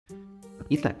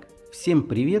Итак, всем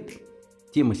привет!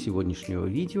 Тема сегодняшнего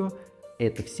видео –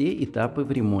 это все этапы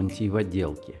в ремонте и в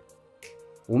отделке.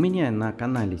 У меня на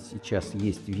канале сейчас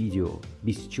есть видео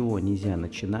 «Без чего нельзя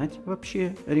начинать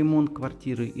вообще ремонт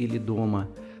квартиры или дома».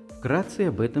 Вкратце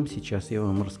об этом сейчас я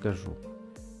вам расскажу.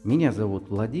 Меня зовут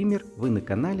Владимир, вы на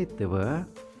канале ТВА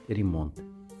 «Ремонт».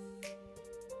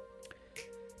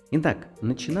 Итак,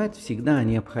 начинать всегда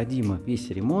необходимо весь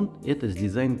ремонт – это с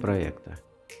дизайн-проекта.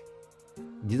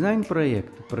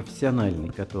 Дизайн-проект профессиональный,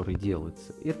 который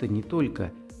делается, это не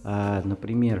только,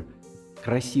 например,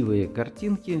 красивые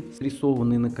картинки,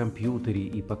 срисованные на компьютере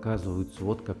и показываются,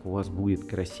 вот как у вас будет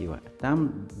красиво.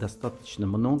 Там достаточно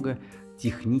много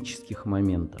технических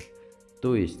моментов.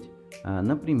 То есть,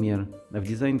 например, в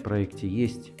дизайн-проекте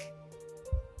есть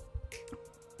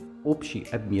общий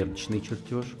обмерочный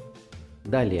чертеж,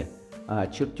 далее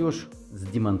чертеж с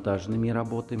демонтажными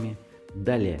работами,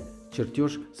 далее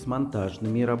чертеж с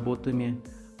монтажными работами,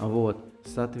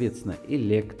 соответственно,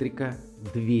 электрика,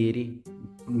 двери,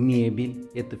 мебель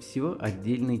 – это все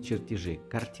отдельные чертежи.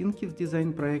 Картинки в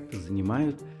дизайн-проекте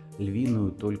занимают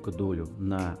львиную только долю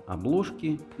на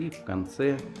обложке и в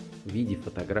конце в виде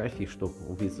фотографий, чтобы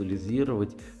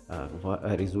визуализировать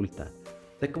результат.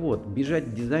 Так вот, бежать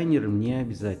к дизайнерам не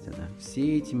обязательно.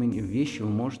 Все эти вещи вы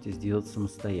можете сделать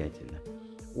самостоятельно.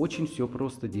 Очень все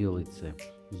просто делается.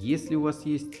 Если у вас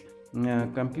есть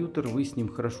компьютер, вы с ним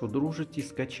хорошо дружите,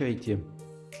 скачайте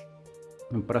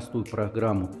простую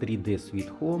программу 3D Sweet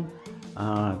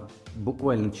Home.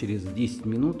 Буквально через 10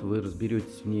 минут вы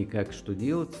разберетесь в ней, как что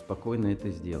делать, спокойно это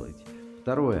сделаете.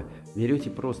 Второе. Берете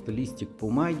просто листик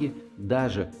бумаги,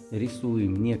 даже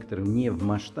рисуем некоторым не в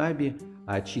масштабе,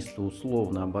 а чисто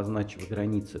условно обозначив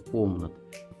границы комнат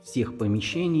всех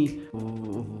помещений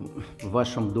в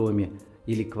вашем доме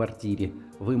или квартире,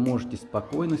 вы можете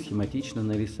спокойно, схематично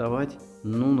нарисовать,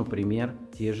 например,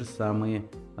 те же самые,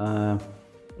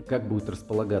 как будет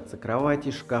располагаться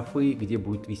кровати, шкафы, где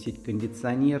будет висеть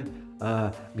кондиционер,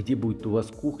 где будет у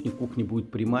вас кухня будет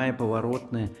прямая,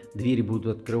 поворотная, двери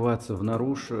будут открываться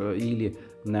внаружи или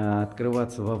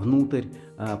открываться вовнутрь.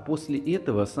 После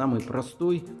этого самый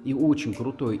простой и очень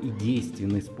крутой и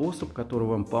действенный способ, который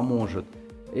вам поможет,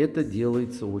 это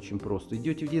делается очень просто.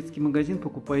 Идете в детский магазин,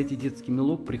 покупаете детский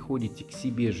мелок, приходите к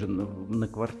себе же на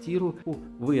квартиру,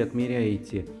 вы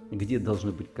отмеряете, где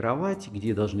должны быть кровати,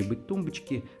 где должны быть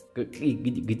тумбочки, и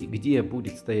где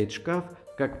будет стоять шкаф,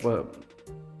 как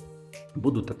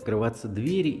будут открываться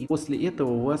двери, и после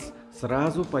этого у вас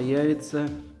сразу появится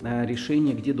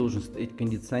решение, где должен стоять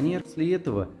кондиционер. После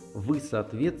этого вы,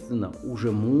 соответственно,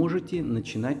 уже можете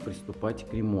начинать приступать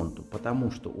к ремонту, потому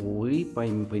что вы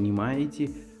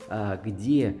понимаете,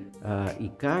 где и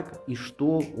как и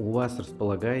что у вас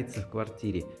располагается в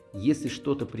квартире. Если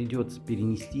что-то придется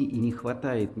перенести и не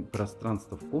хватает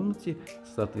пространства в комнате,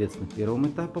 соответственно, первым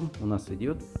этапом у нас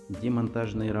идет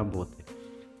демонтажные работы.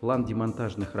 План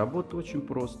демонтажных работ очень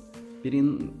прост.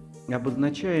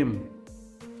 Обозначаем,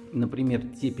 например,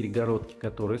 те перегородки,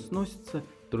 которые сносятся,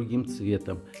 другим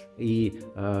цветом. И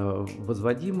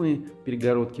возводимые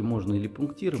перегородки можно или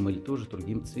пунктиром, или тоже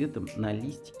другим цветом на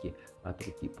листике от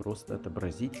руки просто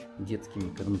отобразить детскими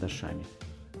карандашами.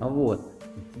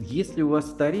 Если у вас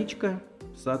вторичка,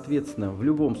 соответственно, в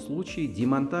любом случае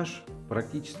демонтаж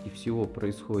практически всего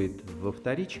происходит во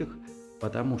вторичках,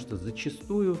 потому что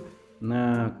зачастую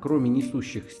кроме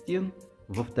несущих стен,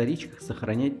 во вторичках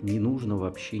сохранять не нужно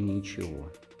вообще ничего.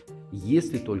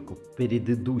 Если только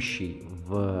предыдущий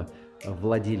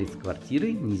владелец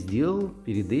квартиры не сделал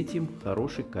перед этим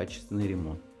хороший качественный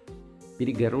ремонт.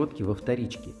 Перегородки во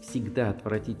вторичке всегда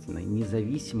отвратительны,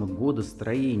 независимо года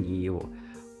строения его.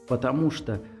 Потому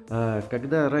что,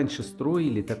 когда раньше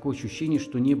строили, такое ощущение,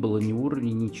 что не было ни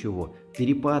уровня, ничего.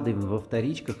 Перепады во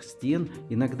вторичках стен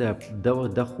иногда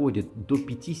доходят до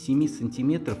 5-7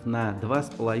 сантиметров на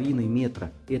 2,5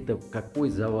 метра. Это какой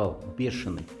завал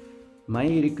бешеный.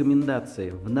 Мои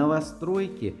рекомендации: в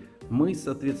новостройке мы,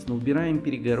 соответственно, убираем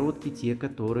перегородки, те,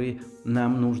 которые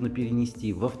нам нужно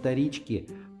перенести. Во вторичке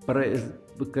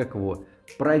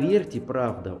проверьте,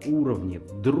 правда, уровни,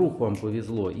 вдруг вам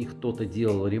повезло и кто-то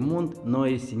делал ремонт, но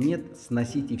если нет,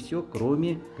 сносите все,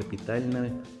 кроме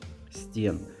капитальных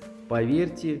стен.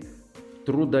 Поверьте,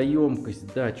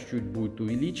 трудоемкость, да, чуть-чуть будет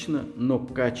увеличена, но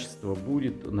качество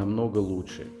будет намного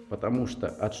лучше, потому что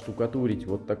отштукатурить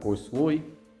вот такой слой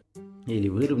или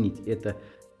выровнять, это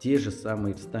те же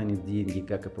самые встанет деньги,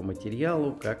 как и по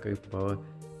материалу, как и по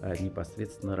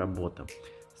непосредственно работам.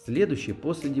 Следующее,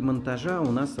 после демонтажа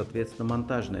у нас, соответственно,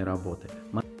 монтажные работы.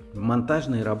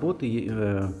 Монтажные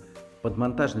работы, под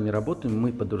монтажными работами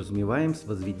мы подразумеваем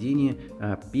возведение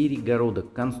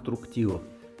перегородок, конструктивов.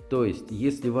 То есть,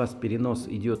 если у вас перенос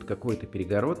идет какой-то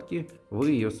перегородки,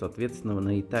 вы ее, соответственно,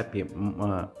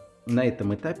 на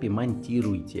этом этапе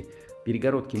монтируете.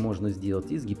 Перегородки можно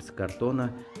сделать из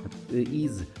гипсокартона,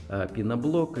 из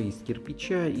пеноблока, из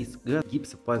кирпича, из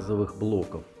гипсопазовых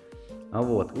блоков.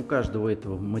 У каждого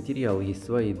этого материала есть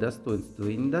свои достоинства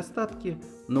и недостатки,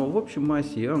 но в общем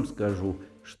массе я вам скажу,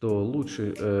 что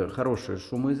лучше хорошие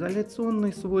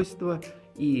шумоизоляционные свойства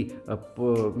и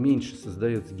меньше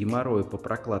создается геморроя по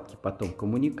прокладке потом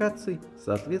коммуникаций,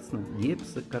 соответственно,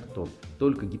 гипсокартон.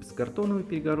 Только гипсокартоновые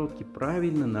перегородки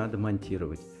правильно надо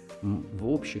монтировать. В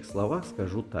общих словах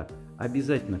скажу так: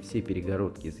 обязательно все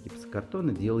перегородки из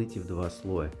гипсокартона делайте в 2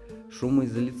 слоя.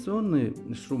 Шумоизоляцию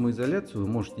вы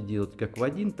можете делать как в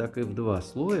 1, так и в 2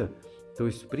 слоя, то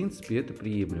есть в принципе это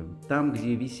приемлемо. Там,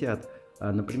 где висят,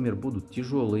 например, будут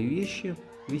тяжелые вещи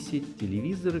висеть,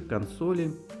 телевизоры,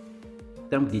 консоли,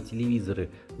 там, где телевизоры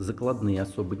закладные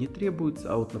особо не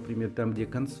требуются, а вот, например, там, где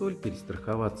консоль,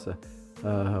 перестраховаться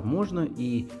можно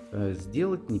и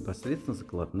сделать непосредственно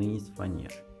закладные из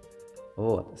фанеры.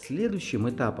 Следующим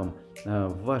этапом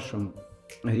в вашем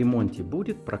ремонте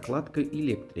будет прокладка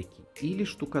электрики или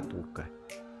штукатурка,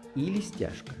 или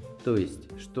стяжка. То есть,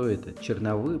 что это?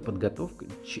 Черновые подготовка.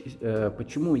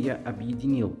 Почему я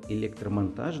объединил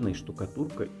электромонтажная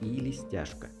штукатурка или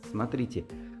стяжка? Смотрите,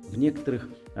 в некоторых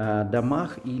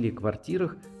домах или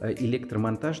квартирах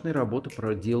электромонтажные работы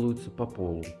делаются по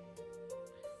полу.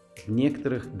 В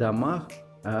некоторых домах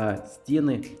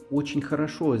стены очень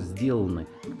хорошо сделаны.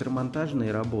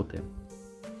 Электромонтажные работы,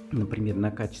 например,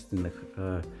 на качественных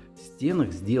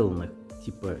стенах, сделанных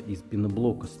типа из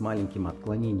пеноблока с маленьким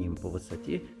отклонением по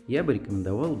высоте, я бы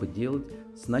рекомендовал делать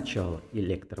сначала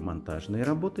электромонтажные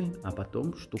работы, а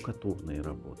потом штукатурные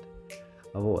работы.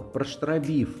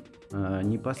 Проштробив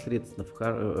непосредственно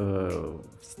в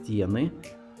стены,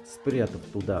 спрятав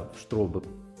туда в штробы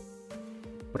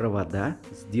провода,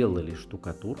 сделали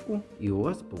штукатурку, и у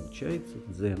вас получается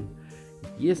дзен.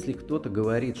 Если кто-то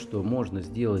говорит, что можно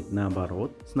сделать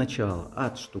наоборот, сначала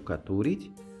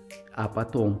отштукатурить, а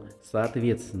потом,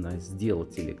 соответственно,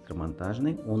 сделать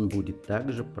электромонтажный, он будет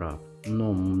также прав.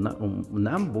 Но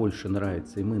нам больше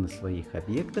нравится, и мы на своих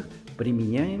объектах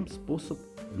применяем способ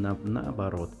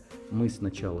наоборот. Мы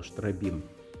сначала штробим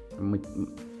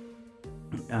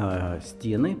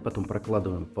стены, потом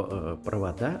прокладываем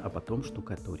провода, а потом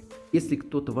штукатурим. Если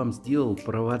кто-то вам сделал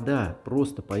провода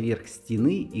просто поверх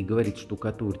стены и говорит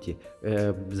штукатурьте,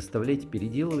 заставляйте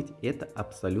переделывать, это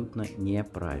абсолютно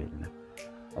неправильно.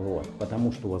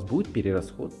 Потому что у вас будет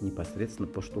перерасход непосредственно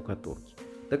по штукатурке.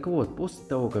 Так вот, после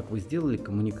того, как вы сделали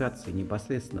коммуникации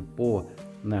непосредственно по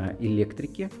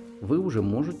электрике, вы уже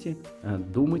можете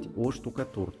думать о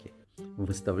штукатурке,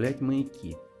 выставлять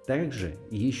маяки. Также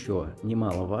еще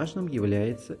немаловажным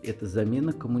является это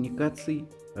замена коммуникаций,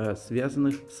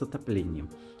 связанных с отоплением.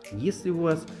 Если у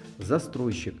вас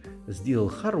застройщик сделал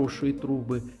хорошие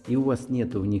трубы и у вас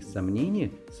нет в них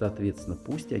сомнений, соответственно,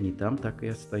 пусть они там так и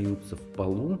остаются в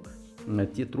полу,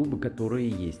 те трубы, которые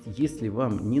есть. Если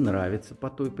вам не нравится по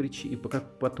той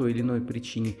или иной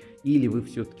причине, или вы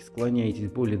все-таки склоняетесь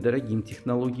к более дорогим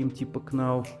технологиям типа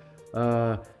КНАУФ,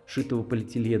 шитого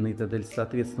полиэтилена и так далее,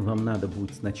 соответственно, вам надо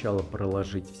будет сначала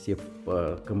проложить все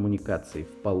коммуникации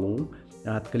в полу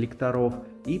от коллекторов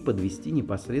и подвести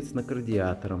непосредственно к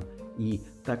радиаторам. И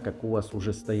так как у вас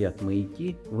уже стоят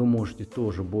маяки, вы можете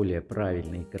тоже более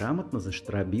правильно и грамотно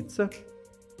заштробиться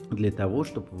для того,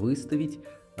 чтобы выставить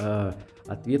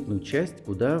ответную часть,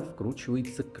 куда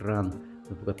вкручивается кран,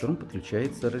 в котором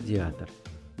подключается радиатор.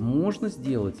 Можно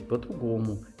сделать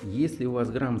по-другому. Если у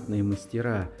вас грамотные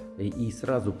мастера и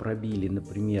сразу пробили,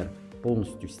 например,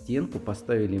 полностью стенку,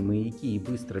 поставили маяки и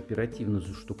быстро оперативно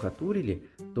заштукатурили,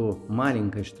 то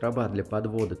маленькая штроба для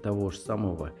подвода того же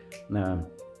самого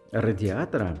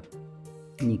радиатора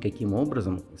никаким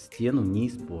образом стену не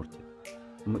испортит.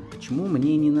 Почему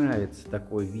мне не нравится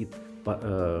такой вид?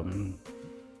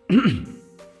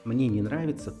 Мне не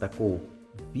нравится такой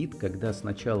вид, когда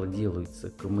сначала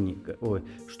делается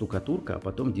штукатурка, а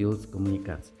потом делается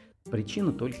коммуникация.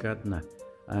 Причина только одна.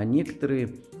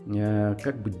 Некоторые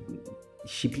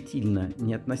щепетильно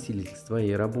не относились к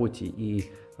своей работе и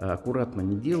аккуратно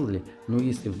не делали, но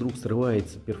если вдруг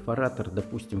срывается перфоратор,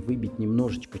 допустим, выбить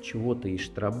немножечко чего-то из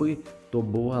штробы, то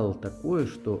бывало такое,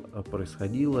 что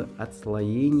происходило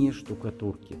отслоение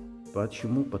штукатурки.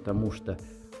 Почему? Потому что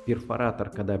перфоратор,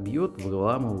 когда бьет,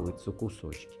 выламываются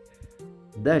кусочки.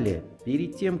 Далее,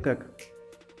 перед тем, как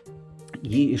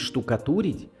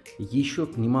штукатурить, еще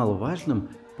немаловажным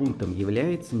пунктом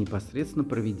является непосредственно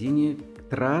проведение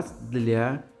трасс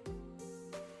для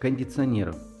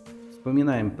кондиционеров.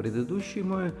 Вспоминаем предыдущий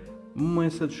мой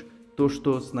месседж. То,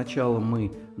 что сначала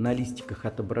мы на листиках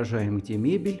отображаем, где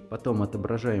мебель, потом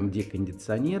отображаем, где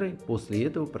кондиционеры, после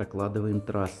этого прокладываем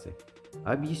трассы.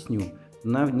 Объясню.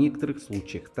 На некоторых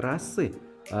случаях трассы,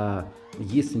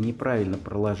 если неправильно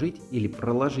проложить или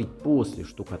проложить после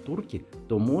штукатурки,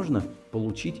 то можно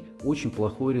получить очень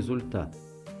плохой результат.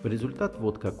 Результат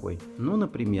вот какой. Ну,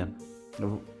 например,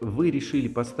 вы решили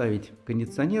поставить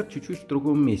кондиционер чуть-чуть в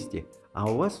другом месте,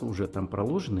 а у вас уже там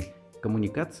проложены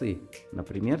коммуникации,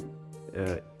 например,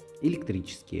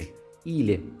 электрические.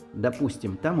 Или,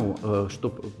 допустим, там,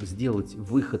 чтобы сделать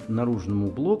выход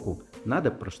наружному блоку, надо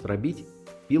проштробить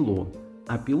пилон.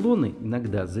 А пилоны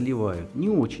иногда заливают не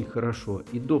очень хорошо,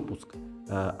 и допуск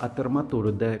от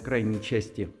арматуры до крайней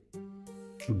части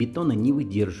бетона не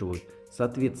выдерживают.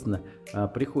 Соответственно,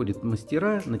 приходят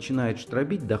мастера, начинают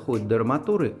штробить, доходят до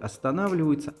арматуры,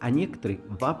 останавливаются, а некоторые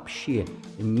вообще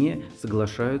не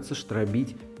соглашаются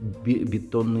штробить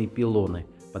бетонные пилоны,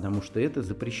 потому что это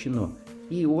запрещено.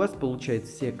 И у вас,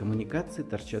 получается, все коммуникации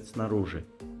торчат снаружи.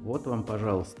 Вот вам,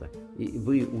 пожалуйста. И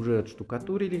вы уже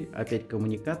отштукатурили, опять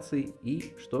коммуникации,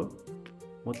 и что?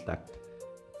 Вот так.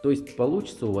 То есть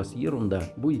получится у вас ерунда.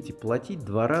 Будете платить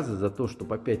 2 раза за то,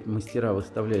 чтобы опять мастера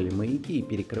выставляли маяки и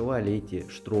перекрывали эти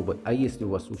штробы. А если у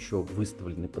вас еще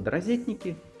выставлены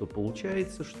подрозетники, то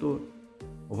получается, что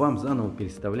вам заново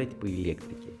переставлять по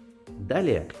электрике.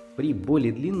 Далее, при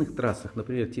более длинных трассах,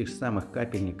 например, тех же самых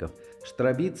капельников,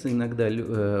 штробится иногда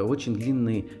очень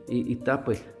длинные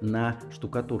этапы на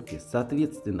штукатурке.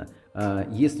 Соответственно,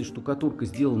 если штукатурка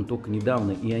сделана только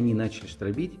недавно и они начали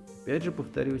штробить, опять же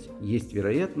повторюсь, есть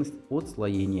вероятность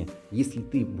отслоения. Если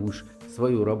ты будешь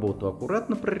свою работу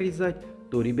аккуратно прорезать,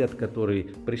 то ребят, которые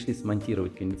пришли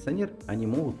смонтировать кондиционер, они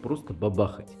могут просто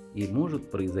бабахать, и может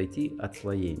произойти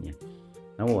отслоение.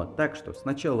 Вот, так что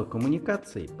сначала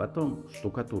коммуникации, потом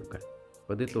штукатурка.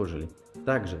 Подытожили.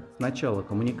 Также сначала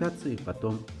коммуникации,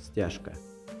 потом стяжка.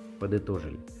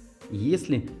 Подытожили.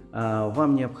 Если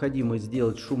вам необходимо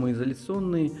сделать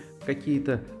шумоизоляционные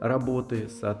какие-то работы,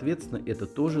 соответственно, это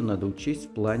тоже надо учесть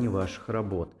в плане ваших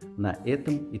работ на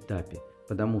этом этапе.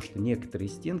 Потому что некоторые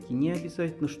стенки не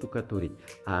обязательно штукатурить,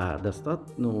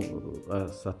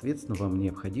 соответственно, вам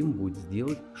необходимо будет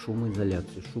сделать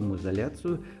шумоизоляцию.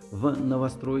 Шумоизоляцию в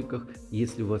новостройках,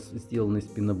 если у вас сделано из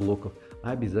пеноблоков,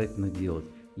 обязательно делать.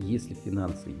 Если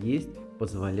финансы есть,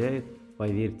 позволяет,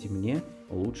 поверьте мне,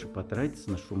 лучше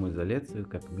потратиться на шумоизоляцию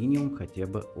как минимум хотя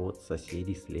бы от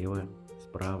соседей слева,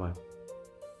 справа.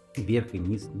 Вверх и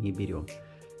вниз не берем.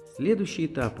 Следующий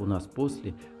этап у нас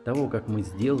после того, как мы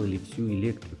сделали всю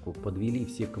электрику, подвели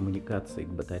все коммуникации к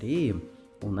батареям,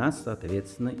 у нас,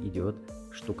 соответственно, идет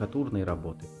штукатурные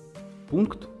работы.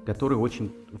 Пункт, который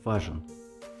очень важен.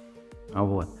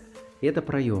 Это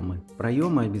проемы.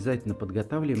 Проемы обязательно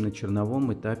подготавливаем на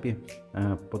черновом этапе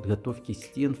подготовки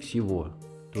стен всего.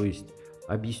 То есть,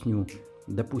 объясню.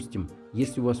 Допустим,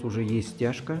 если у вас уже есть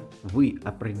стяжка, вы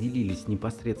определились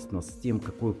непосредственно с тем,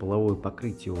 какое половое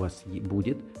покрытие у вас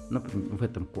будет. Например, в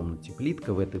этом комнате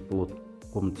плитка, в этой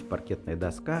комнате паркетная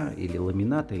доска или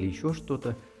ламинат или еще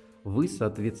что-то. Вы,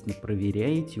 соответственно,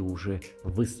 проверяете уже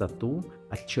высоту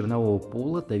от чернового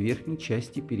пола до верхней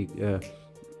части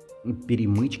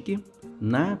перемычки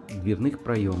на дверных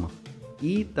проемах.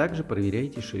 И также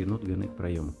проверяете ширину дверных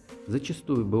проемов.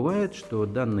 Зачастую бывает, что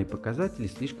данные показатели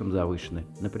слишком завышены,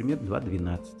 например,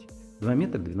 2,12, 2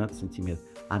 метра 12 сантиметров,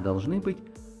 а должны быть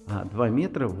 2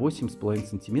 метра 8,5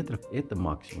 сантиметров, это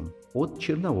максимум. От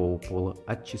чернового пола,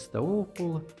 от чистового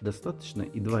пола достаточно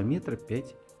и 2 метра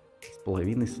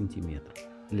 5,5 сантиметров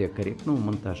для корректного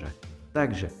монтажа.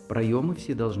 Также проемы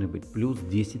все должны быть плюс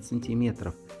 10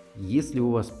 сантиметров. Если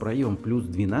у вас проем плюс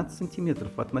 12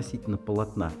 сантиметров относительно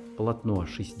полотна, полотно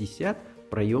 60,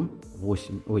 проем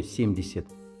 70.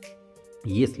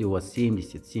 Если у вас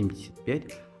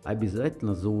 70-75,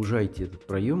 обязательно заужайте этот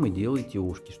проем и делайте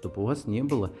ушки, чтобы у вас не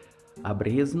было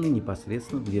обрезаны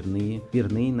непосредственно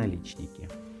дверные наличники.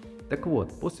 Так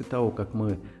вот, после того, как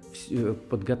мы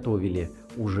подготовили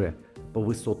уже по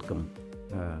высоткам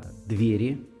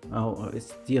двери,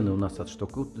 стены у нас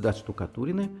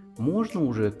отштукатурены, можно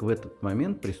уже в этот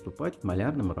момент приступать к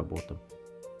малярным работам.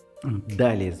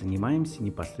 Далее занимаемся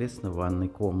непосредственно ванной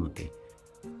комнатой.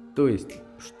 То есть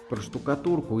про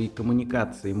штукатурку и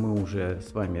коммуникации мы уже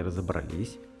с вами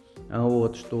разобрались.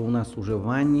 Что у нас уже в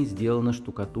ванне сделана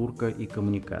штукатурка и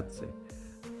коммуникации.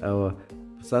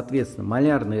 Соответственно,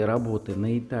 малярные работы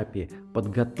на этапе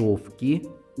подготовки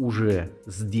уже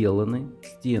сделаны.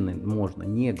 Стены можно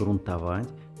не грунтовать.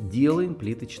 Делаем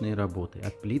плиточные работы.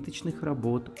 От плиточных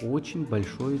работ очень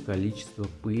большое количество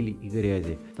пыли и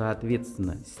грязи.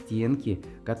 Соответственно, стенки,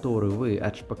 которые вы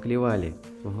отшпаклевали,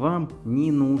 вам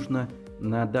не нужно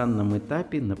на данном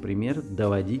этапе, например,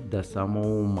 доводить до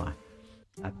самого ума,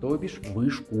 а то бишь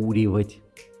вышкуривать.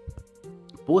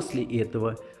 После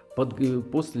этого,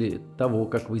 после того,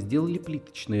 как вы сделали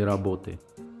плиточные работы,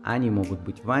 они могут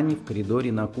быть в ванне, в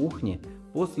коридоре, на кухне,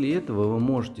 после этого вы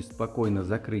можете спокойно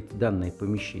закрыть данное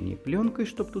помещение пленкой,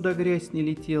 чтобы туда грязь не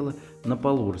летела, на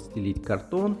полу расстелить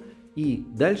картон и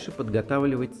дальше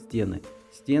подготавливать стены.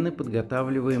 Стены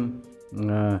подготавливаем,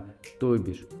 то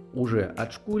бишь уже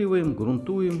отшкуриваем,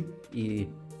 грунтуем и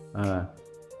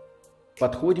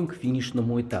подходим к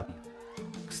финишному этапу.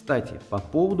 Кстати, по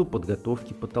поводу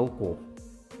подготовки потолков.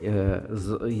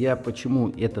 Я почему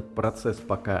этот процесс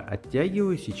пока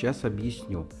оттягиваю, сейчас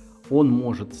объясню. Он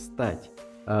может встать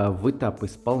в этап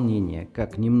исполнения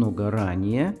как немного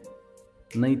ранее,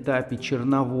 на этапе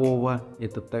чернового,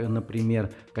 это,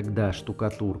 например, когда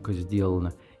штукатурка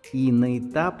сделана, и на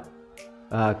этап,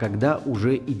 когда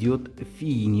уже идет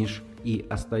финиш и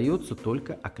остается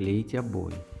только оклеить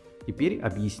обои. Теперь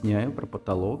объясняю про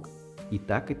потолок и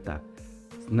так, и так.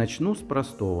 Начну с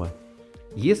простого.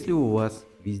 Если у вас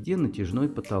везде натяжной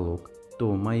потолок,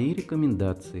 то мои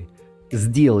рекомендации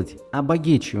сделать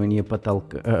обагечивание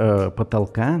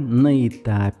потолка на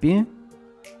этапе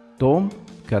том,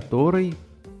 который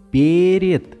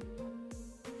перед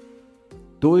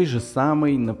той же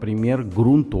самой, например,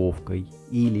 грунтовкой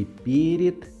или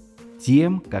перед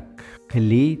тем, как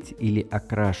клеить или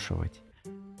окрашивать.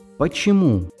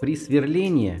 Почему? При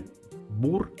сверлении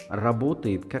бур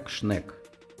работает как шнек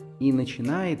и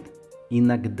начинает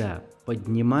иногда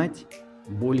поднимать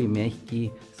более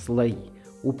мягкие слои,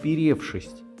 более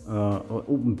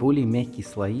мягкие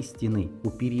слои стены,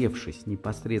 уперевшись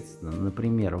непосредственно,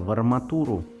 например, в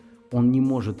арматуру, он не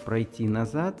может пройти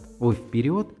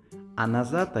вперед, а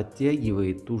назад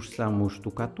оттягивает ту же самую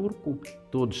штукатурку,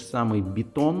 тот же самый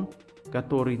бетон,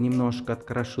 который немножко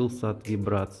открошился от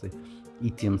вибраций, и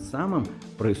тем самым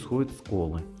происходят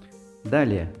сколы.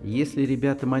 Далее, если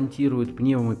ребята монтируют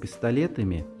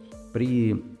пневмопистолетами,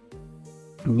 при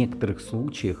некоторых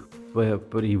случаях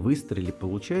при выстреле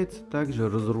получается также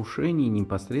разрушение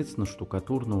непосредственно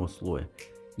штукатурного слоя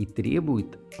и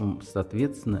требует,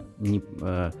 соответственно,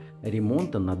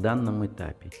 ремонта на данном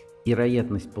этапе.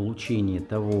 Вероятность получения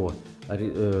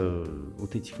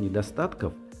вот этих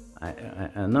недостатков,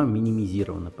 она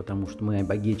минимизирована, потому что мы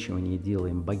обагечивание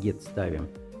делаем, багет ставим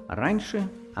раньше,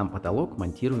 а потолок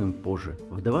монтируем позже,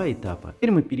 в 2 этапа.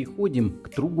 Теперь мы переходим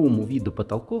к другому виду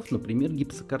потолков, например,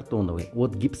 гипсокартоновый.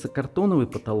 Вот гипсокартоновый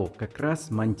потолок как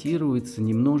раз монтируется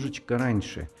немножечко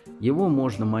раньше. Его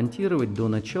можно монтировать до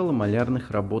начала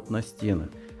малярных работ на стенах.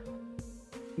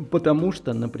 Потому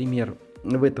что, например,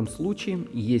 в этом случае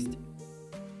есть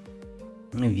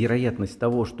вероятность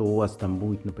того, что у вас там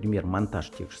будет, например,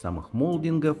 монтаж тех же самых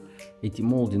молдингов. Эти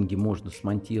молдинги можно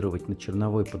смонтировать на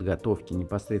черновой подготовке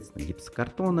непосредственно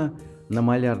гипсокартона на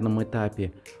малярном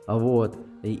этапе.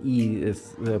 И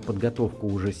подготовку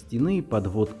уже стены,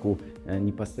 подводку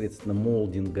непосредственно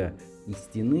молдинга и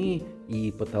стены,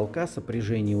 и потолка,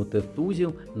 сопряжение вот этот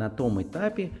узел на том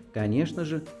этапе, конечно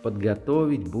же,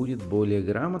 подготовить будет более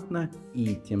грамотно,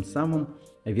 и тем самым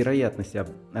вероятность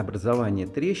образования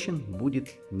трещин будет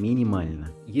минимальна.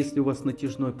 Если у вас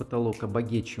натяжной потолок,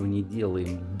 обагечивание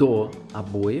делаем до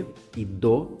обоев и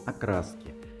до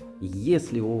окраски.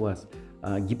 Если у вас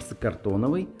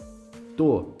гипсокартоновый,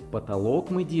 то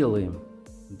потолок мы делаем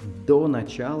до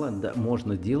начала,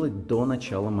 можно делать до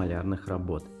начала малярных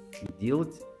работ. И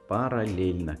делать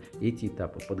параллельно эти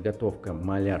этапы: подготовка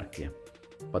малярки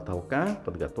потолка,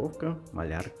 подготовка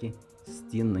малярки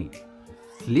стены.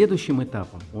 Следующим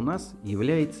этапом у нас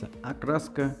является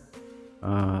окраска,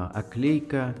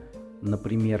 оклейка,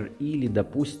 например, или,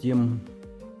 допустим,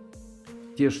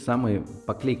 те же самые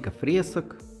поклейка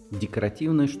фресок,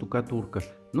 декоративная штукатурка,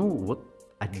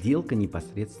 отделка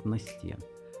непосредственно стен.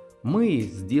 Мы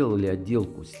сделали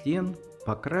отделку стен,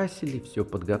 покрасили, все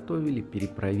подготовили,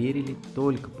 перепроверили.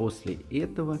 Только после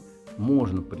этого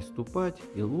можно приступать,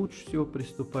 и лучше всего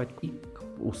приступать к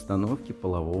установке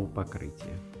полового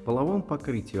покрытия. К половому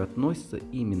покрытию относятся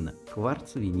именно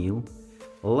кварц-винил,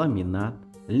 ламинат,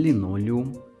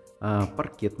 линолеум,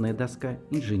 паркетная доска,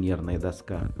 инженерная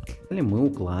доска. Далее мы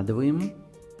укладываем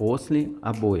после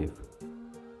обоев.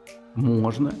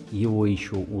 Можно его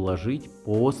еще уложить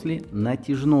после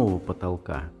натяжного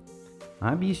потолка.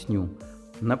 Объясню.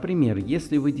 Например,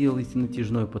 если вы делаете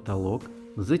натяжной потолок,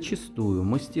 зачастую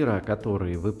мастера,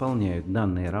 которые выполняют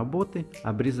данные работы,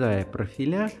 обрезая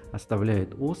профиля,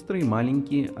 оставляют острые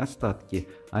маленькие остатки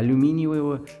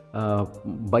алюминиевого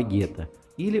багета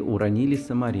или уронили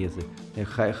саморезы.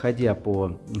 Ходя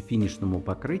по финишному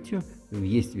покрытию,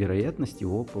 есть вероятность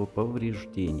его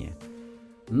повреждения.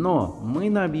 Но мы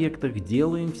на объектах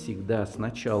делаем всегда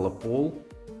сначала пол,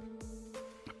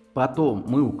 потом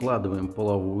мы укладываем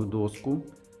половую доску,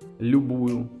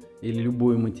 любую или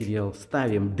любой материал,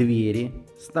 ставим двери,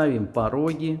 ставим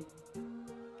пороги.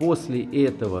 После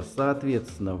этого,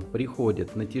 соответственно,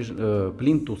 приходят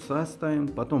плинтуса ставим,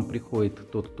 потом приходит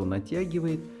тот, кто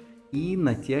натягивает, и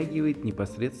натягивает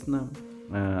непосредственно,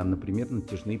 например,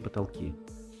 натяжные потолки.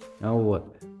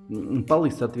 Вот.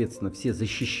 Полы, соответственно, все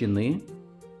защищены.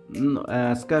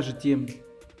 Скажете,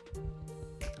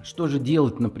 что же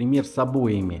делать, например, с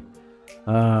обоями?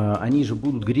 Они же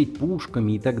будут греть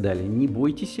пушками и так далее. Не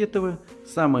бойтесь этого.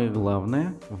 Самое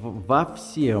главное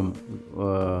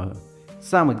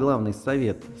самый главный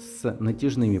совет с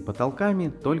натяжными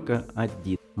потолками только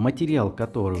один. Материал,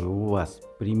 который у вас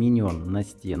применен на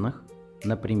стенах,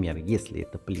 например, если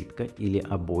это плитка или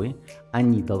обои,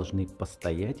 они должны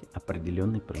постоять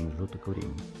определенный промежуток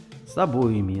времени. С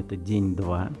обоями это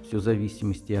день-два, все в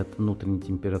зависимости от внутренней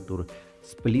температуры.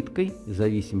 С плиткой, в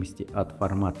зависимости от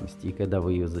форматности и когда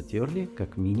вы ее затерли,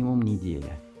 как минимум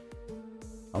неделя.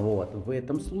 Вот, в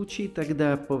этом случае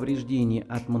тогда повреждение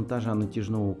от монтажа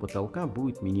натяжного потолка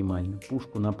будет минимально.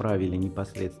 Пушку направили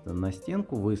непосредственно на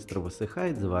стенку, быстро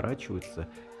высыхает, заворачиваются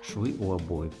швы у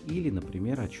обоев. Или,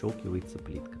 например, отщелкивается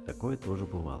плитка. Такое тоже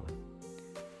бывало.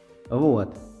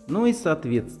 Вот. Ну и,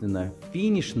 соответственно,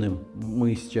 финишным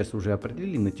мы сейчас уже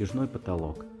определили натяжной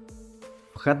потолок.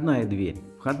 Входная дверь.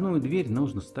 Входную дверь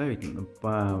нужно ставить,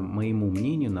 по моему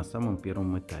мнению, на самом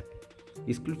первом этапе.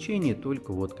 Исключения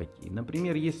только вот какие.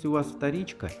 Например, если у вас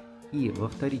вторичка, и во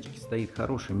вторичке стоит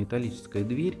хорошая металлическая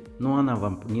дверь, но она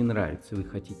вам не нравится, вы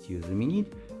хотите ее заменить,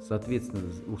 соответственно,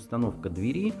 установка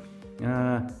двери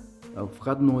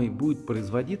входной будет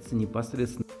производиться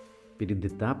непосредственно перед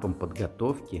этапом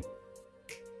подготовки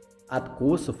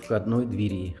откосов входной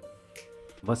двери.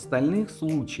 В остальных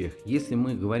случаях, если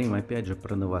мы говорим опять же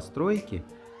про новостройки,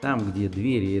 там где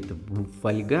двери это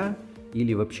фольга,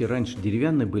 или вообще раньше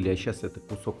деревянные были, а сейчас это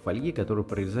кусок фольги, который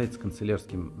прорезается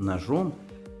канцелярским ножом,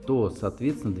 то,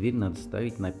 соответственно, дверь надо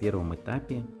ставить на первом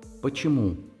этапе.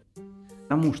 Почему?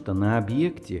 Потому что на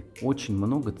объекте очень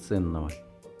много ценного.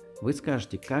 Вы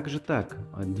скажете, как же так?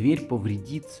 Дверь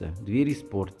повредится, дверь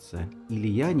испортится. Или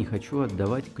я не хочу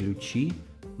отдавать ключи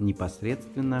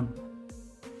непосредственно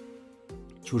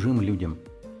чужим людям,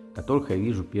 которых я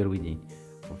вижу первый день.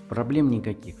 Проблем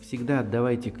никаких. Всегда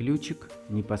отдавайте ключик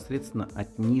непосредственно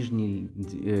от нижней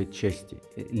части,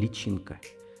 личинка.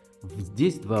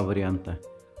 Здесь два варианта.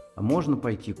 Можно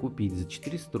пойти купить за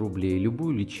 400 рублей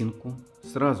любую личинку,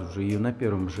 сразу же ее на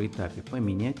первом же этапе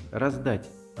поменять, раздать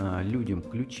людям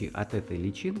ключи от этой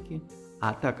личинки,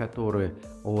 а та, которая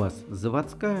у вас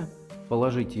заводская,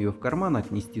 положить ее в карман,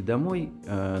 отнести домой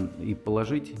и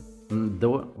положить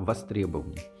до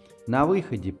востребования. На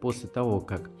выходе, после того,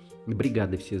 как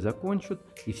бригады все закончат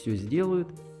и все сделают,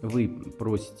 вы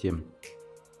просите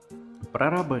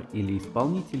прораба или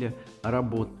исполнителя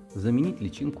работ заменить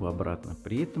личинку обратно.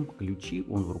 При этом ключи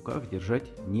он в руках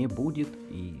держать не будет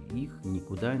и их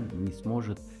никуда не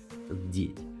сможет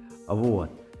деть. Вот.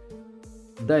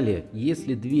 Далее,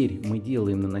 если дверь мы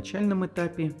делаем на начальном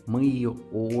этапе, мы ее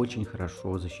очень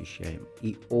хорошо защищаем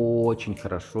и очень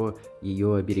хорошо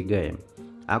ее оберегаем.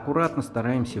 Аккуратно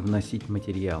стараемся вносить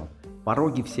материал.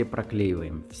 Пороги все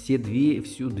проклеиваем, всю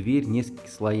дверь несколькими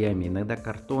слоями, иногда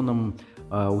картоном,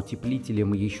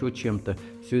 утеплителем и еще чем-то.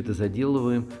 Все это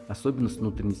заделываем, особенно с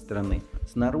внутренней стороны.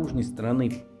 С наружной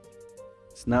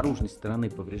стороны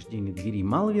повреждения двери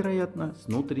маловероятно, с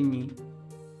внутренней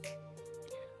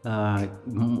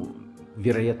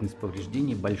вероятность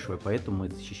повреждений большой, поэтому мы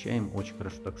защищаем очень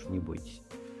хорошо, так что не бойтесь.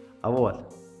 А вот,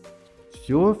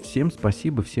 все, всем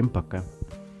спасибо, всем пока.